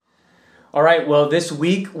All right, well, this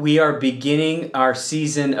week we are beginning our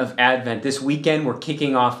season of Advent. This weekend we're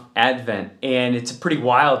kicking off Advent, and it's pretty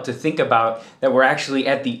wild to think about that we're actually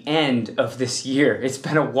at the end of this year. It's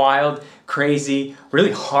been a wild, crazy,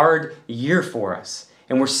 really hard year for us.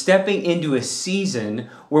 And we're stepping into a season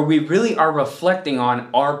where we really are reflecting on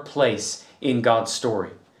our place in God's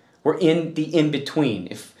story. We're in the in-between.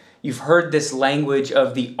 If you've heard this language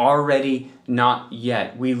of the already, not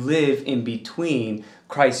yet, we live in between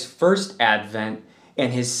Christ's first advent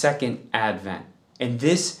and his second advent. And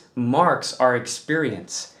this marks our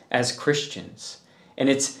experience as Christians. And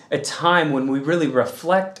it's a time when we really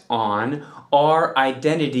reflect on our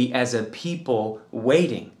identity as a people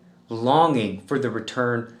waiting, longing for the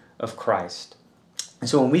return of Christ. And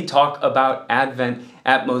so when we talk about Advent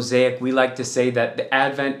at Mosaic, we like to say that the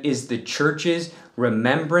Advent is the church's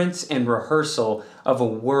remembrance and rehearsal of a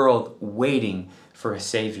world waiting for a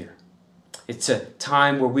Savior. It's a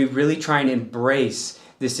time where we really try and embrace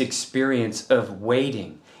this experience of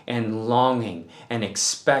waiting and longing and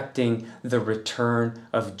expecting the return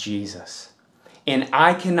of Jesus. And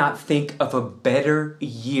I cannot think of a better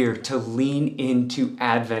year to lean into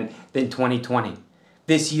Advent than 2020.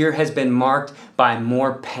 This year has been marked by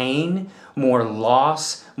more pain, more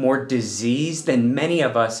loss, more disease than many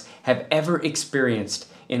of us have ever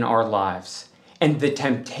experienced in our lives. And the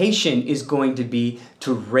temptation is going to be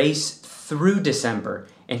to race through December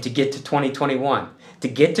and to get to 2021, to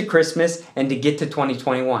get to Christmas and to get to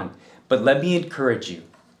 2021. But let me encourage you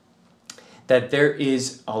that there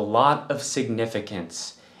is a lot of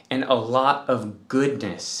significance and a lot of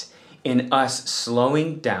goodness in us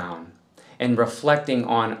slowing down and reflecting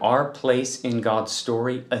on our place in God's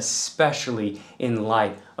story, especially in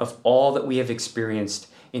light of all that we have experienced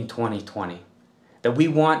in 2020. That we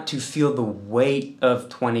want to feel the weight of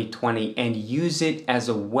 2020 and use it as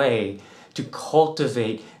a way to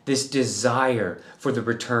cultivate this desire for the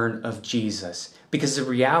return of Jesus. Because the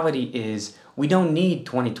reality is, we don't need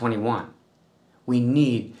 2021. We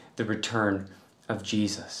need the return of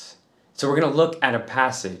Jesus. So we're going to look at a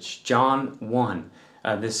passage, John 1,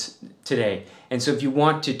 today. And so if you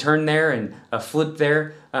want to turn there and flip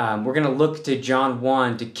there, we're going to look to John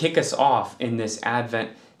 1 to kick us off in this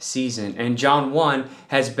Advent season. And John 1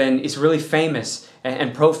 is really famous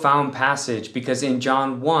and profound passage because in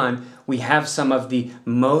John 1, we have some of the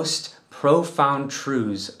most profound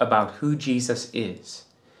truths about who Jesus is.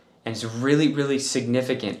 And it's really, really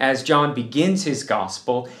significant. As John begins his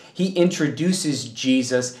gospel, he introduces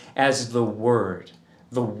Jesus as the Word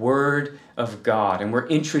of God. And we're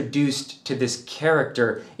introduced to this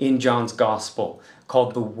character in John's gospel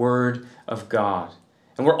called the Word of God.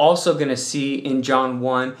 And we're also going to see in John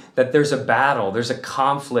 1 that there's a battle, there's a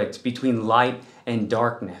conflict between light and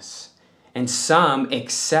darkness. And some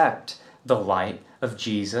accept the light of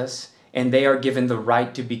Jesus, and they are given the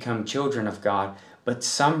right to become children of God, but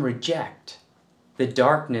some reject. The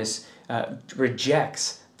darkness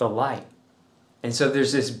rejects the light. And so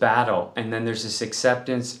there's this battle, and then there's this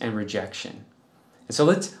acceptance and rejection. And so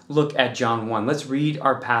let's look at John 1. Let's read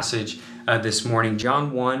our passage this morning.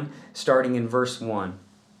 John 1, starting in verse 1.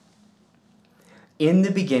 In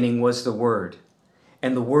the beginning was the Word,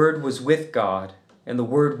 and the Word was with God, and the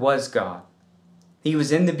Word was God. He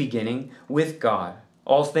was in the beginning with God.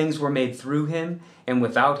 All things were made through him, and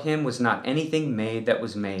without him was not anything made that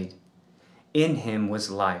was made. In him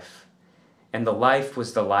was life, and the life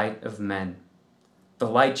was the light of men. The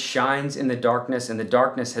light shines in the darkness, and the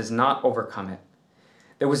darkness has not overcome it.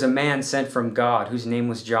 There was a man sent from God whose name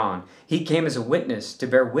was John. He came as a witness to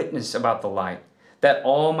bear witness about the light, that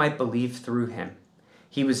all might believe through him.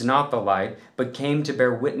 He was not the light, but came to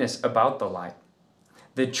bear witness about the light.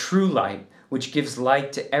 The true light, which gives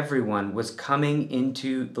light to everyone, was coming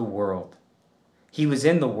into the world. He was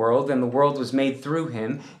in the world, and the world was made through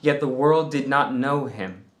him, yet the world did not know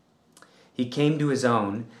him. He came to his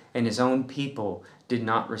own, and his own people did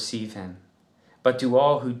not receive him. But to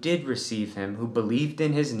all who did receive him, who believed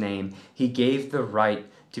in his name, he gave the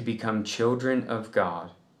right to become children of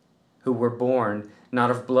God, who were born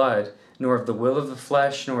not of blood, nor of the will of the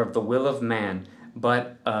flesh, nor of the will of man,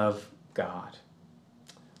 but of God.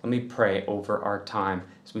 Let me pray over our time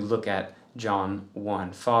as we look at John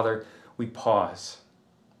 1. Father, we pause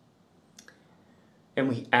and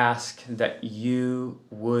we ask that you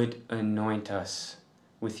would anoint us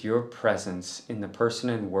with your presence in the person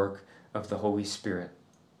and work of the Holy Spirit.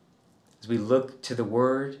 As we look to the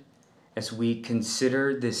Word, as we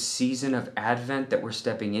consider this season of Advent that we're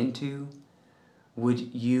stepping into,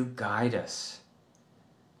 would you guide us?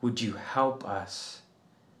 Would you help us?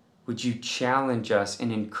 Would you challenge us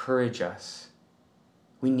and encourage us?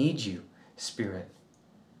 We need you, Spirit.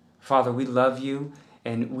 Father, we love you,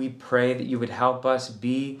 and we pray that you would help us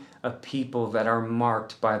be a people that are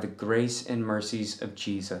marked by the grace and mercies of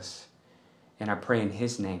Jesus. And I pray in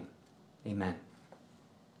his name, amen.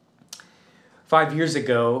 5 years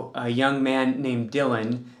ago, a young man named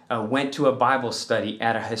Dylan went to a Bible study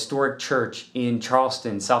at a historic church in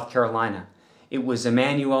Charleston, South Carolina. It was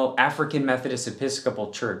Emmanuel African Methodist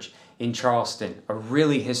Episcopal Church in Charleston, a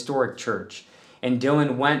really historic church. And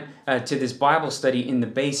Dylan went to this Bible study in the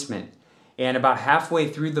basement. And about halfway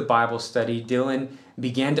through the Bible study, Dylan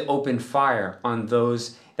began to open fire on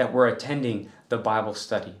those that were attending the Bible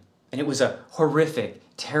study. And it was a horrific,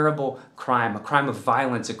 terrible crime, a crime of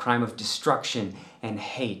violence, a crime of destruction and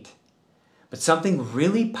hate. But something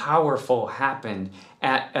really powerful happened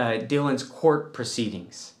at Dylan's court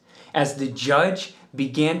proceedings. As the judge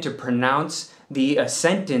began to pronounce the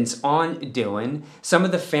sentence on Dylan, some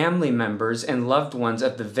of the family members and loved ones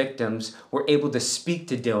of the victims were able to speak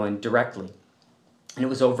to Dylan directly. And it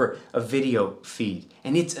was over a video feed.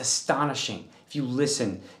 And it's astonishing if you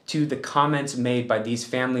listen to the comments made by these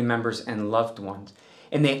family members and loved ones.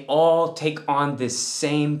 And they all take on this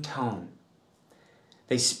same tone.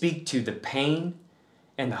 They speak to the pain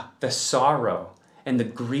and the sorrow and the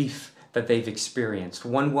grief that they've experienced.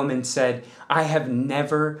 One woman said, "I have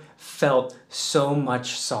never felt so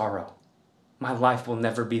much sorrow. My life will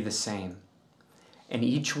never be the same." And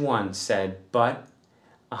each one said, "But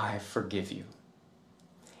I forgive you."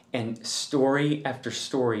 And story after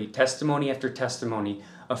story, testimony after testimony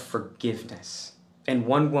of forgiveness. And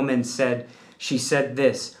one woman said, she said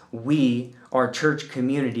this, "We, our church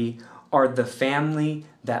community, are the family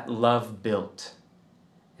that love built.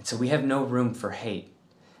 And so we have no room for hate.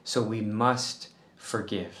 So we must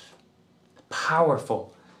forgive."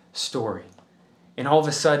 Powerful story. And all of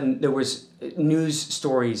a sudden, there was news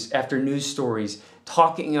stories after news stories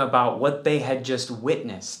talking about what they had just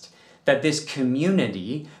witnessed. That this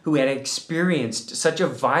community who had experienced such a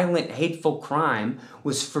violent, hateful crime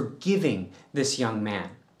was forgiving this young man.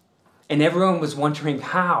 And everyone was wondering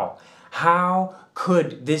how. How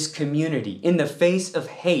could this community, in the face of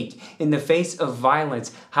hate, in the face of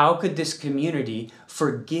violence, how could this community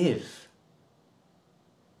forgive?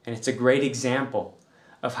 And it's a great example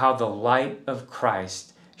of how the light of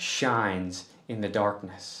Christ shines in the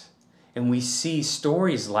darkness. And we see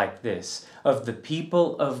stories like this of the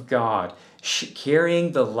people of God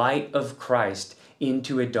carrying the light of Christ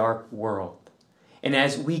into a dark world. And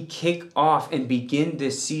as we kick off and begin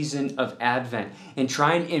this season of Advent and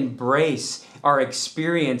try and embrace our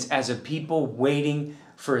experience as a people waiting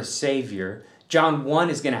for a Savior, John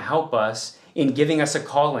 1 is going to help us in giving us a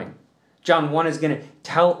calling. John 1 is going to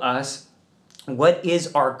tell us what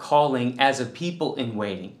is our calling as a people in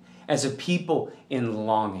waiting, as a people in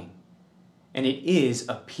longing. And it is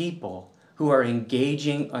a people who are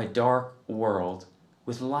engaging a dark world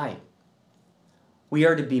with light. We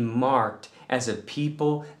are to be marked as a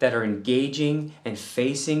people that are engaging and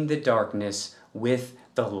facing the darkness with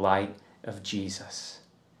the light of Jesus.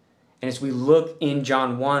 And as we look in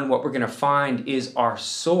John 1, what we're going to find is our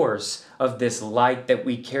source of this light that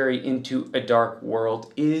we carry into a dark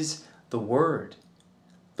world is the Word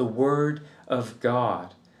of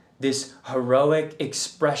God. This heroic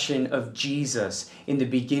expression of Jesus in the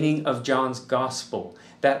beginning of John's Gospel,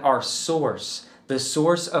 that our source, the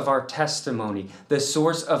source of our testimony, the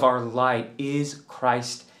source of our light is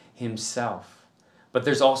Christ himself. But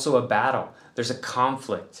there's also a battle. There's a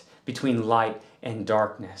conflict between light and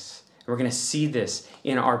darkness. We're going to see this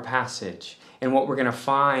in our passage. And what we're going to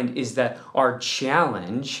find is that our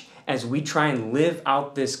challenge as we try and live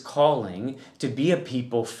out this calling to be a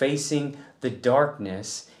people facing the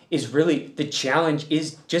darkness is really, the challenge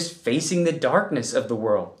is just facing the darkness of the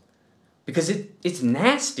world. Because it's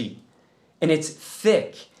nasty, and it's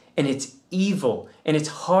thick, and it's evil, and it's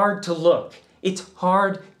hard to look. It's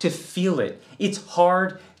hard to feel it. It's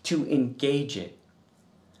hard to engage it.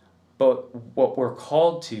 But what we're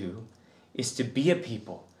called to is to be a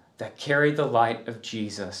people that carry the light of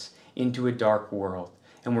Jesus into a dark world.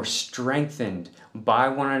 And we're strengthened by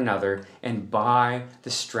one another and by the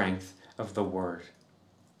strength of the Word.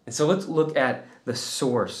 And so let's look at the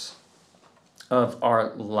source of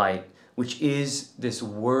our light, which is this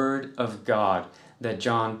Word of God that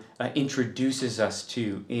John introduces us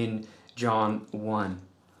to in John 1.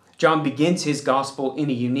 John begins his gospel in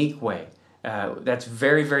a unique way. That's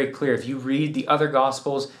very, very clear. If you read the other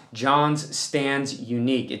Gospels, John's stands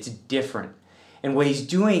unique. It's different. And what he's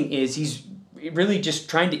doing is he's really just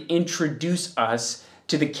trying to introduce us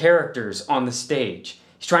to the characters on the stage.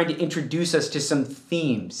 He's trying to introduce us to some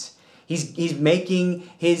themes. He's making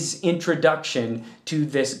his introduction to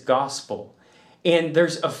this gospel. And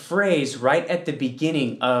there's a phrase right at the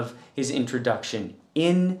beginning of his introduction,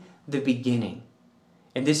 in the beginning.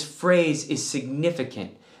 And this phrase is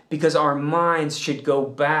significant because our minds should go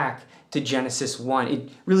back to Genesis 1. It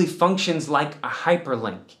really functions like a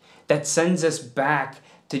hyperlink that sends us back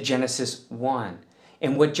to Genesis 1.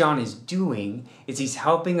 And what John is doing is he's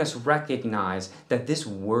helping us recognize that this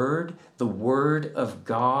word, the Word of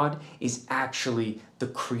God, is actually the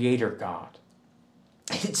Creator God.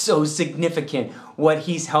 It's so significant what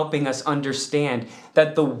he's helping us understand,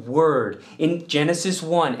 that the Word in Genesis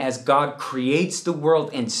 1, as God creates the world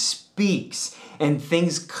and speaks and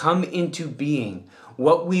things come into being,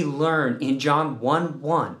 what we learn in John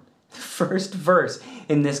 1:1, the first verse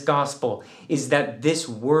in this gospel, is that this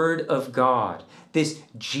Word of God, this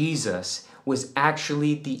Jesus, was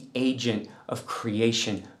actually the agent of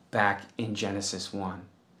creation back in Genesis 1.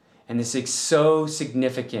 And this is so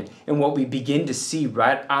significant. And what we begin to see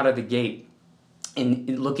right out of the gate in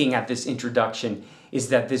looking at this introduction is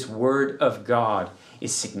that this Word of God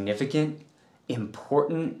is significant,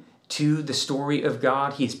 important to the story of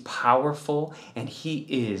God. He is powerful and he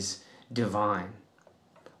is divine.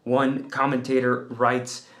 One commentator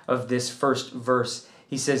writes of this first verse,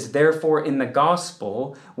 he says, "Therefore, in the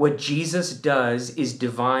gospel, what Jesus does is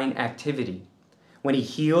divine activity. When he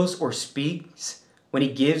heals or speaks, when he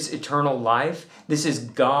gives eternal life, this is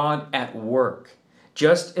God at work,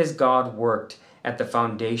 just as God worked at the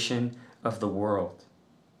foundation of the world."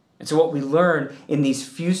 And so what we learn in these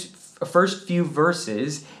first few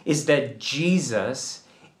verses is that Jesus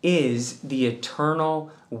is the eternal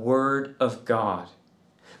Word of God,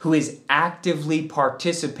 who is actively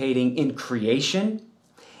participating in creation,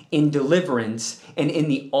 in deliverance, and in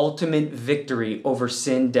the ultimate victory over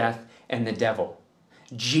sin, death, and the devil.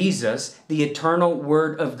 Jesus, the eternal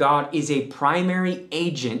Word of God, is a primary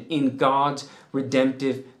agent in God's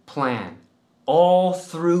redemptive plan. All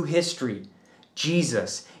through history,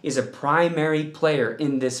 Jesus is a primary player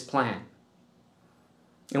in this plan.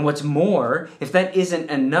 And what's more, if that isn't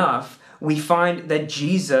enough, we find that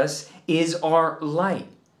Jesus is our light.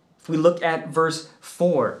 If we look at verse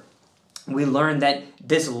 4, we learn that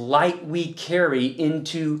this light we carry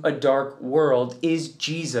into a dark world is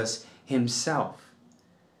Jesus himself.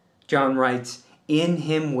 John writes, "In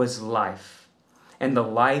him was life, and the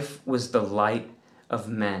life was the light of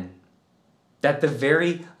men." That the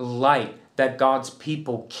very light that God's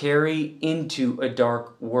people carry into a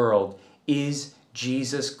dark world is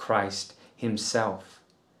Jesus Christ himself.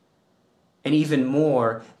 And even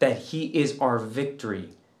more, that he is our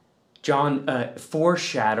victory. John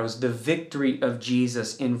foreshadows the victory of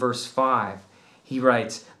Jesus in verse 5. He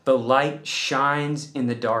writes, "The light shines in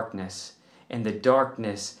the darkness, and the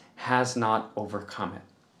darkness has not overcome it."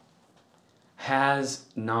 Has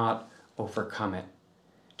not overcome it.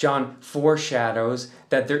 John foreshadows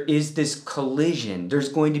that there is this collision. There's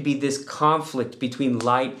going to be this conflict between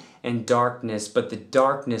light and darkness, but the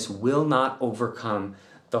darkness will not overcome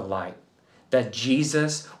the light. That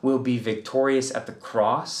Jesus will be victorious at the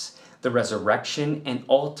cross, the resurrection, and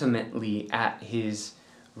ultimately at his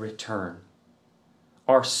return.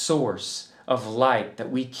 Our source of light that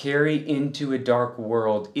we carry into a dark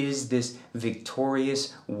world is this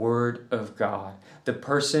victorious Word of God, the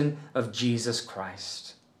person of Jesus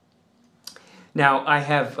Christ. Now, I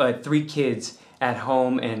have 3 kids at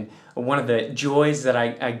home, and one of the joys that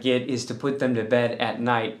I get is to put them to bed at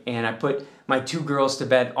night. And I put my 2 girls to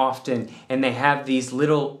bed often, and they have these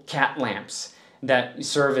little cat lamps that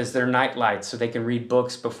serve as their night lights so they can read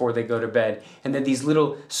books before they go to bed. And then these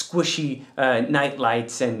little squishy night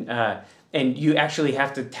lights, and you actually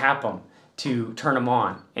have to tap them to turn them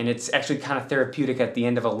on. And it's actually kind of therapeutic at the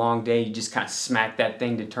end of a long day. You just kind of smack that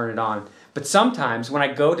thing to turn it on. But sometimes when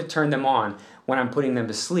I go to turn them on, when I'm putting them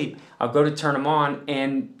to sleep, I'll go to turn them on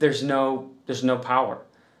and there's no power.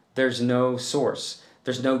 There's no source.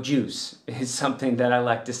 There's no juice, is something that I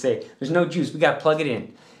like to say. There's no juice. We got to plug it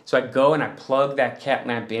in. So I go and I plug that cat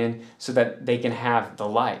lamp in so that they can have the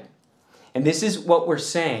light. And this is what we're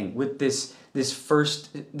saying with this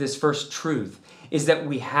first truth, is that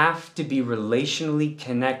we have to be relationally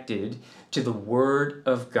connected to the Word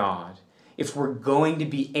of God if we're going to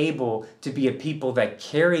be able to be a people that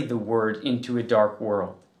carry the Word into a dark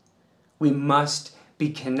world. We must be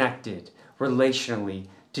connected relationally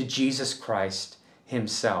to Jesus Christ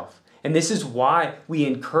himself. And this is why we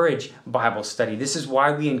encourage Bible study. This is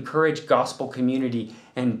why we encourage gospel community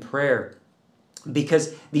and prayer.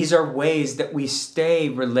 Because these are ways that we stay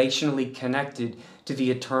relationally connected to the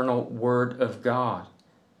eternal Word of God,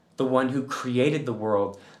 the one who created the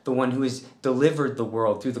world, the one who has delivered the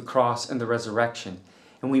world through the cross and the resurrection.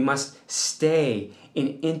 and we must stay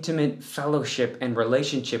in intimate fellowship and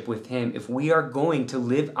relationship with him if we are going to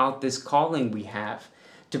live out this calling we have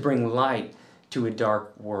to bring light to a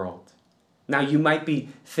dark world. Now, you might be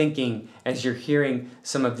thinking, as you're hearing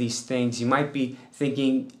some of these things, you might be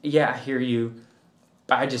thinking, yeah, I hear you,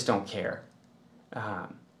 but I just don't care.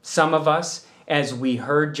 Some of us, as we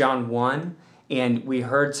heard John 1, and we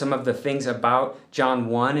heard some of the things about John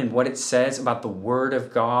 1 and what it says about the Word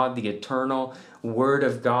of God, the eternal Word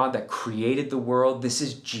of God that created the world. This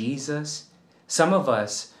is Jesus. Some of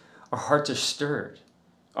us, our hearts are stirred.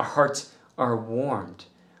 Our hearts are warmed.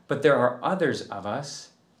 But there are others of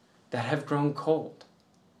us that have grown cold.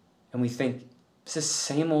 And we think, it's the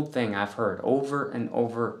same old thing I've heard over and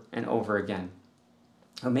over and over again.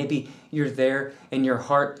 Or maybe you're there and your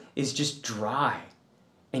heart is just dry.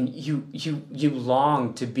 And you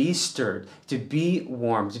long to be stirred, to be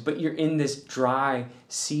warmed, but you're in this dry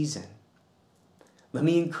season. Let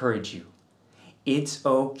me encourage you. It's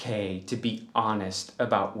okay to be honest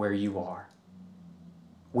about where you are.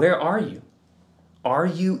 Where are you? Are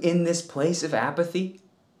you in this place of apathy?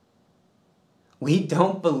 We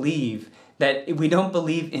don't believe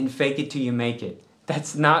in fake it till you make it.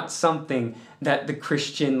 That's not something that the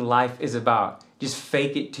Christian life is about. Just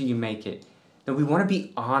fake it till you make it. No, we want to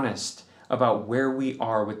be honest about where we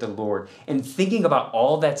are with the Lord. And thinking about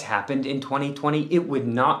all that's happened in 2020, it would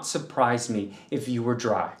not surprise me if you were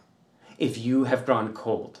dry, if you have grown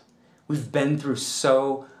cold. We've been through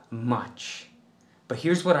so much. But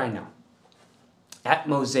here's what I know. At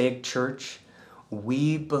Mosaic Church,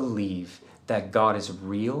 we believe that God is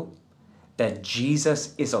real, that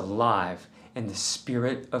Jesus is alive, and the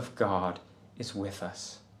Spirit of God is with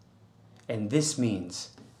us. And this means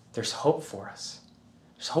there's hope for us.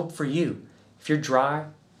 There's hope for you. If you're dry,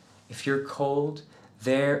 if you're cold,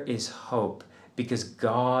 there is hope because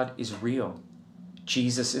God is real.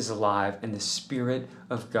 Jesus is alive and the Spirit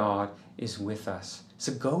of God is with us.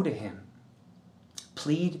 So go to him.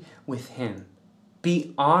 Plead with him.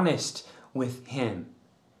 Be honest with him.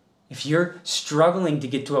 If you're struggling to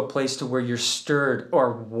get to a place to where you're stirred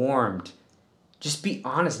or warmed, just be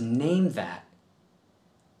honest. Name that.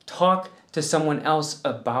 Talk to someone else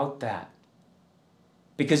about that.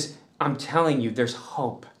 Because I'm telling you, there's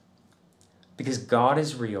hope. Because God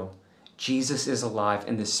is real, Jesus is alive,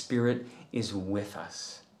 and the Spirit is with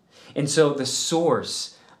us. And so the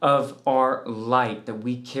source of our light that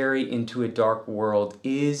we carry into a dark world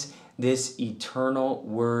is this eternal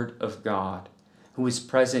Word of God, who is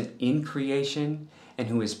present in creation and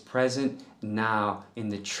who is present now in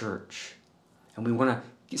the church. And we want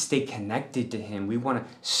to stay connected to him. We want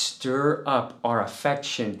to stir up our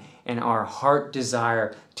affection and our heart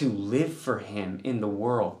desire to live for him in the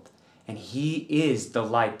world. And he is the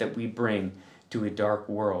light that we bring to a dark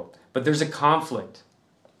world. But there's a conflict.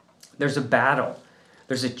 There's a battle.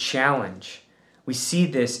 There's a challenge. We see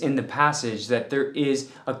this in the passage that there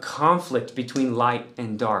is a conflict between light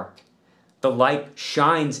and dark. The light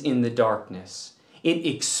shines in the darkness. It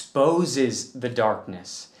exposes the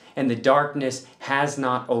darkness. And the darkness has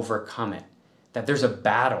not overcome it. That there's a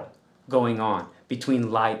battle going on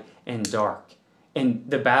between light and dark. And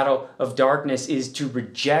the battle of darkness is to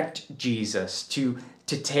reject Jesus, to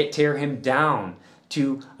tear him down,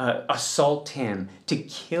 to assault him, to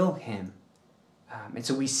kill him. And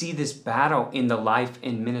so we see this battle in the life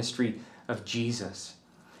and ministry of Jesus.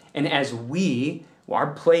 And as our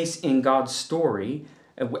place in God's story,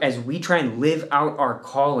 as we try and live out our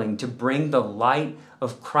calling to bring the light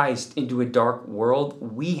of Christ into a dark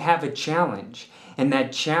world, we have a challenge. And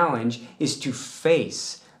that challenge is to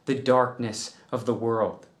face the darkness of the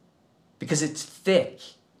world. Because it's thick,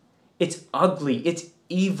 it's ugly, it's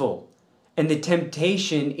evil. And the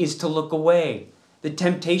temptation is to look away. The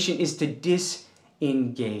temptation is to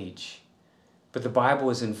disengage. But the Bible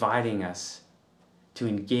is inviting us to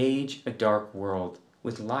engage a dark world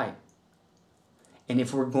with light. And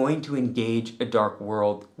if we're going to engage a dark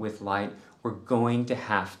world with light, we're going to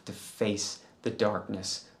have to face the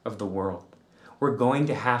darkness of the world. We're going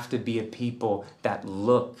to have to be a people that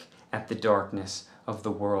look at the darkness of the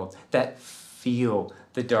world, that feel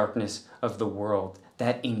the darkness of the world,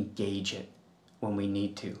 that engage it when we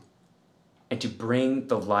need to, and to bring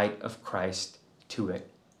the light of Christ to it.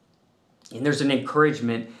 And there's an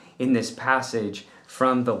encouragement in this passage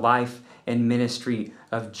from the life and ministry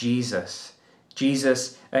of Jesus.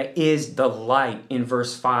 Jesus is the light in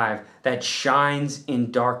verse 5 that shines in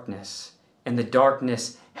darkness, and the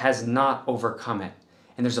darkness has not overcome it.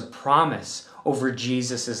 And there's a promise over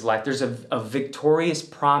Jesus' life. There's a victorious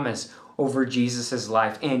promise over Jesus'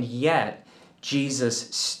 life, and yet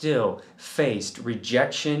Jesus still faced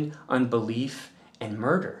rejection, unbelief, and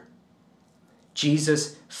murder.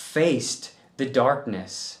 Jesus faced the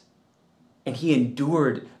darkness, and he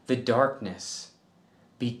endured the darkness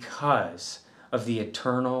because of the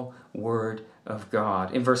eternal Word of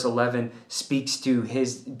God. In verse 11 speaks to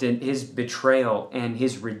his betrayal and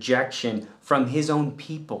his rejection from his own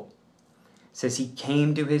people. It says he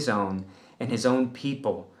came to his own, and his own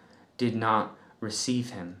people did not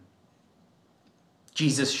receive him.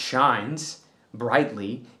 Jesus shines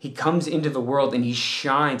brightly. He comes into the world and he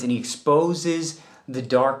shines and he exposes the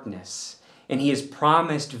darkness. And he has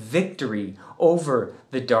promised victory over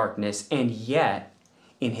the darkness. And yet,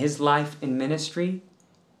 in his life and ministry,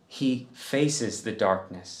 he faces the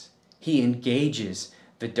darkness. He engages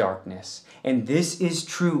the darkness. And this is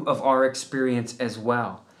true of our experience as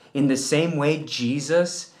well. In the same way,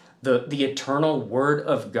 Jesus, the eternal Word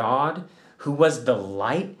of God, who was the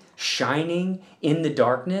light shining in the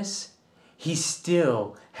darkness, he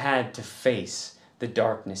still had to face the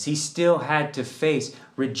darkness. He still had to face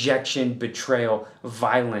rejection, betrayal,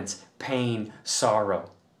 violence, pain,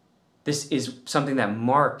 sorrow. This is something that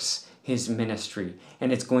marks his ministry,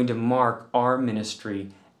 and it's going to mark our ministry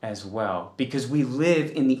as well, because we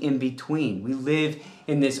live in the in-between. We live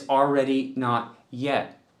in this already not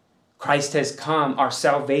yet. Christ has come. Our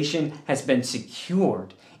salvation has been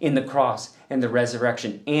secured in the cross and the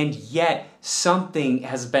resurrection, and yet something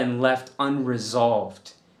has been left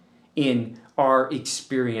unresolved in our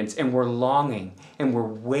experience, and we're longing and we're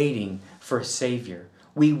waiting for a Savior.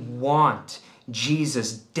 We want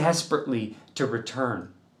Jesus desperately to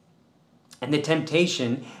return. And the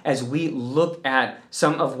temptation, as we look at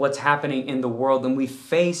some of what's happening in the world and we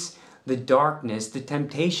face the darkness, the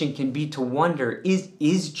temptation can be to wonder,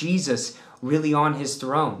 is Jesus really on his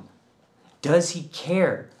throne? Does he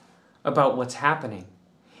care about what's happening?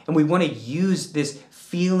 And we want to use this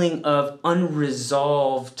feeling of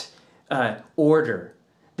unresolved order,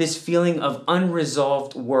 this feeling of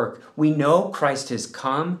unresolved work. We know Christ has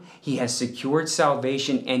come, he has secured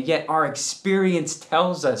salvation, and yet our experience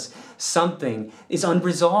tells us something is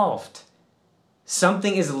unresolved.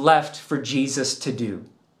 Something is left for Jesus to do.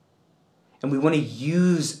 And we want to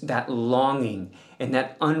use that longing and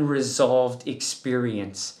that unresolved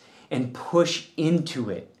experience and push into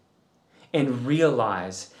it and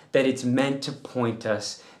realize that it's meant to point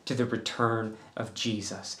us to the return of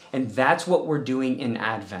Jesus. And that's what we're doing in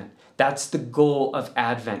Advent. That's the goal of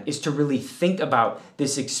Advent, is to really think about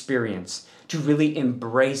this experience, to really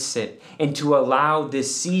embrace it, and to allow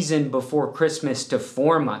this season before Christmas to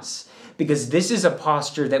form us. Because this is a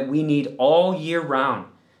posture that we need all year round.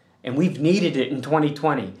 And we've needed it in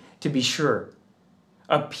 2020, to be sure.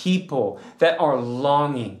 A people that are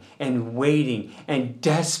longing and waiting and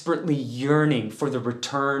desperately yearning for the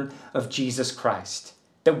return of Jesus Christ.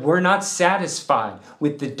 That we're not satisfied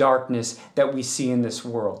with the darkness that we see in this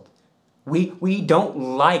world. We don't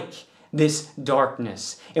like this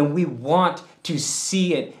darkness, and we want to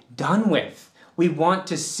see it done with. We want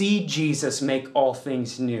to see Jesus make all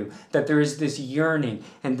things new. That there is this yearning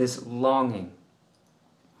and this longing.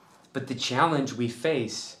 But the challenge we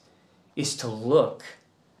face is to look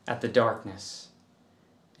at the darkness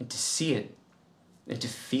and to see it and to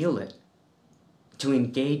feel it, to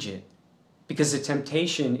engage it. Because the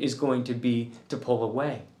temptation is going to be to pull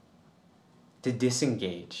away, to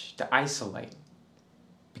disengage, to isolate.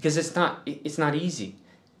 Because it's not easy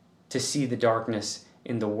to see the darkness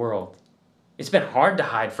in the world. It's been hard to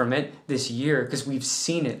hide from it this year because we've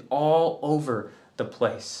seen it all over the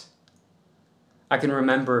place. I can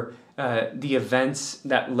remember the events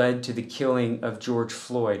that led to the killing of George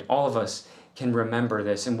Floyd. All of us can remember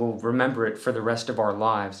this, and we'll remember it for the rest of our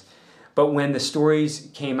lives. But when the stories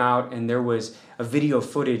came out and there was a video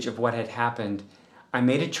footage of what had happened, I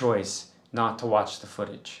made a choice not to watch the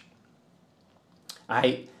footage.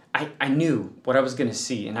 I knew what I was going to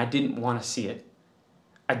see, and I didn't want to see it.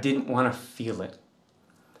 I didn't want to feel it.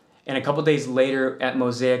 And a couple days later at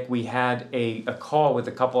Mosaic, we had a call with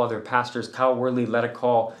a couple other pastors. Kyle Worley led a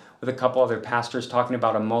call with a couple other pastors talking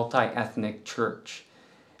about a multi-ethnic church.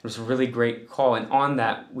 It was a really great call. And on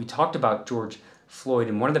that, we talked about George Floyd.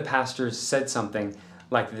 And one of the pastors said something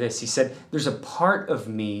like this. He said, "There's a part of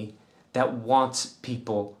me that wants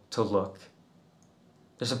people to look.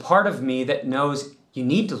 There's a part of me that knows you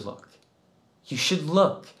need to look. You should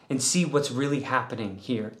look and see what's really happening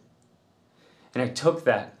here." And I took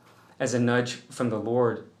that as a nudge from the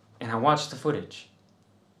Lord, and I watched the footage.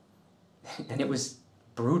 And it was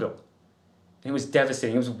brutal. It was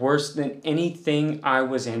devastating. It was worse than anything I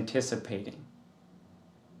was anticipating.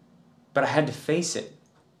 But I had to face it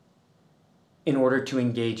in order to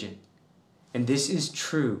engage it. And this is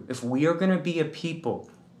true. If we are going to be a people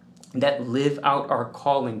that live out our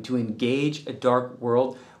calling to engage a dark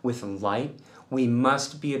world with light, we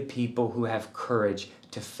must be a people who have courage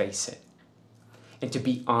to face it and to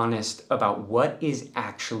be honest about what is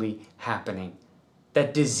actually happening.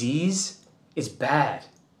 That disease is bad.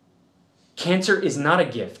 Cancer is not a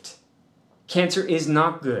gift. Cancer is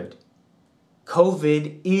not good.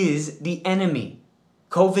 COVID is the enemy.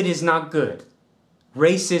 COVID is not good.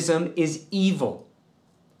 Racism is evil.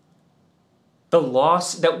 The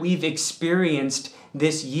loss that we've experienced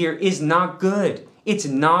this year is not good. It's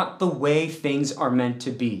not the way things are meant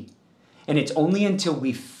to be. And it's only until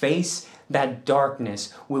we face that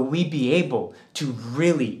darkness will we be able to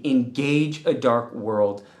really engage a dark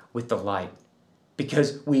world with the light.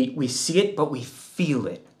 Because we see it, but we feel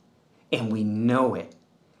it, and we know it,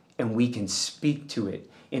 and we can speak to it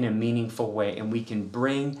in a meaningful way, and we can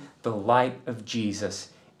bring the light of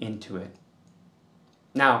Jesus into it.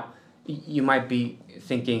 Now, you might be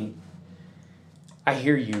thinking, I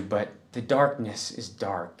hear you, but the darkness is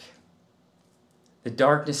dark. The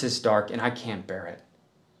darkness is dark, and I can't bear it.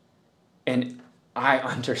 And I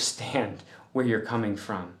understand where you're coming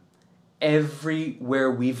from.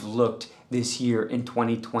 Everywhere we've looked this year in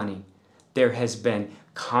 2020, there has been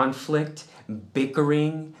conflict,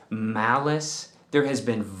 bickering, malice. There has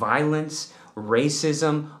been violence,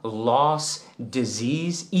 racism, loss,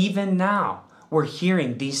 disease. Even now, we're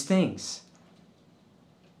hearing these things.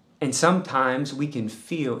 And sometimes we can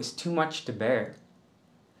feel it's too much to bear.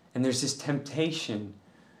 And there's this temptation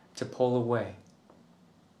to pull away.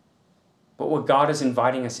 But what God is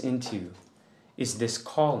inviting us into is this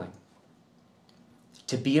calling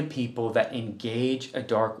to be a people that engage a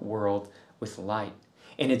dark world with light.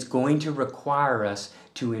 And it's going to require us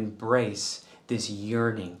to embrace this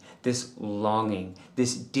yearning, this longing,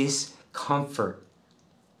 this discomfort,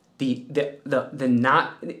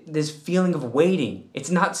 this feeling of waiting. It's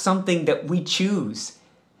not something that we choose.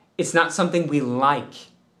 It's not something we like,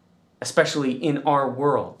 especially in our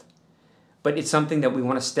world. But it's something that we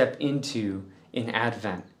want to step into in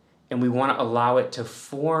Advent. And we want to allow it to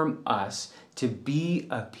form us to be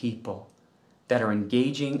a people that are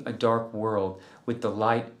engaging a dark world with the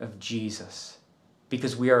light of Jesus.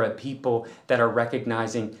 Because we are a people that are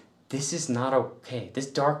recognizing this is not okay. This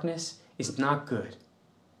darkness is not good.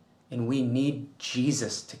 And we need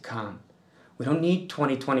Jesus to come. We don't need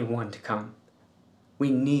 2021 to come. We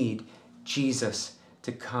need Jesus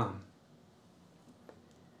to come.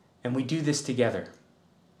 And we do this together.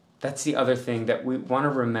 That's the other thing that we want to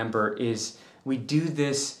remember is we do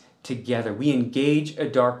this together. We engage a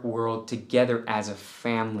dark world together as a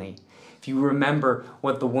family. If you remember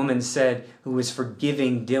what the woman said who was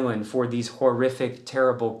forgiving Dylan for these horrific,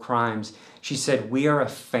 terrible crimes, she said, we are a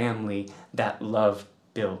family that love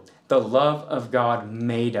built. The love of God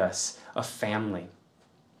made us a family.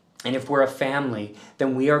 And if we're a family,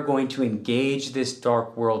 then we are going to engage this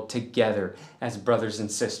dark world together as brothers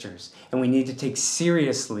and sisters. And we need to take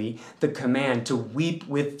seriously the command to weep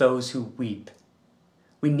with those who weep.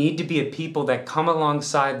 We need to be a people that come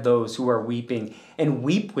alongside those who are weeping and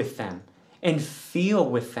weep with them and feel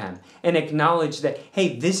with them and acknowledge that,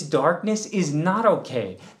 hey, this darkness is not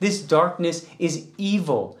okay. This darkness is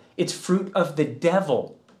evil. It's fruit of the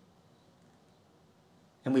devil.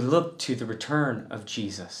 And we look to the return of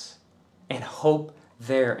Jesus and hope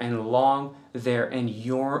there and long there and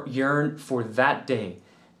yearn for that day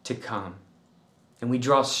to come. And we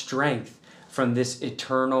draw strength from this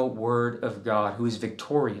eternal Word of God who is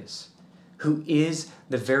victorious, who is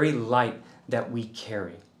the very light that we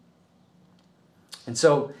carry. And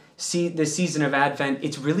so, see, this season of Advent,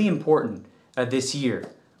 it's really important this year.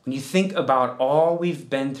 When you think about all we've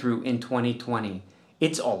been through in 2020,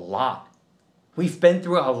 it's a lot. We've been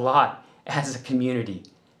through a lot as a community.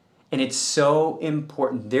 And it's so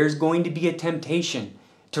important. There's going to be a temptation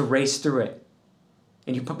to race through it.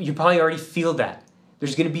 And you probably already feel that.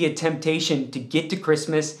 There's going to be a temptation to get to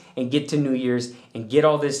Christmas and get to New Year's and get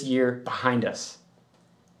all this year behind us.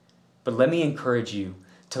 But let me encourage you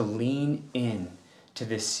to lean in to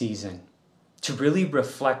this season, to really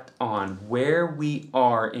reflect on where we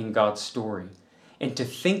are in God's story, and to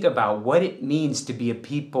think about what it means to be a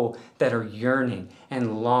people that are yearning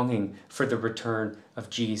and longing for the return of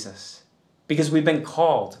Jesus. Because we've been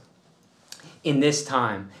called in this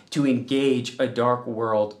time to engage a dark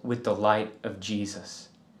world with the light of Jesus.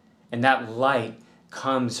 And that light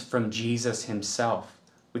comes from Jesus himself.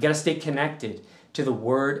 We got to stay connected to the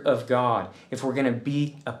Word of God if we're going to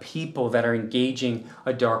be a people that are engaging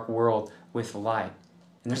a dark world with light.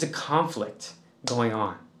 And there's a conflict going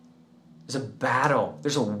on. There's a battle.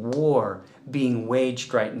 There's a war being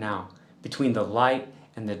waged right now between the light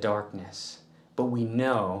and the darkness. But we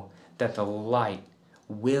know that the light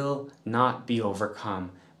will not be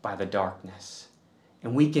overcome by the darkness.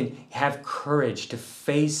 And we can have courage to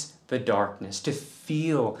face the darkness, to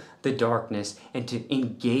feel the darkness, and to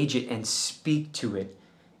engage it and speak to it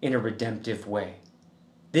in a redemptive way.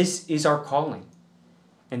 This is our calling.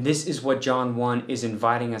 And this is what John 1 is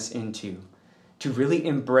inviting us into, to really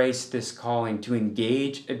embrace this calling, to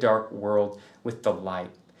engage a dark world with the light.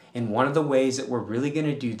 And one of the ways that we're really going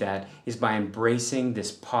to do that is by embracing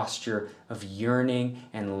this posture of yearning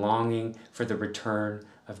and longing for the return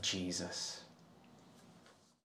of Jesus.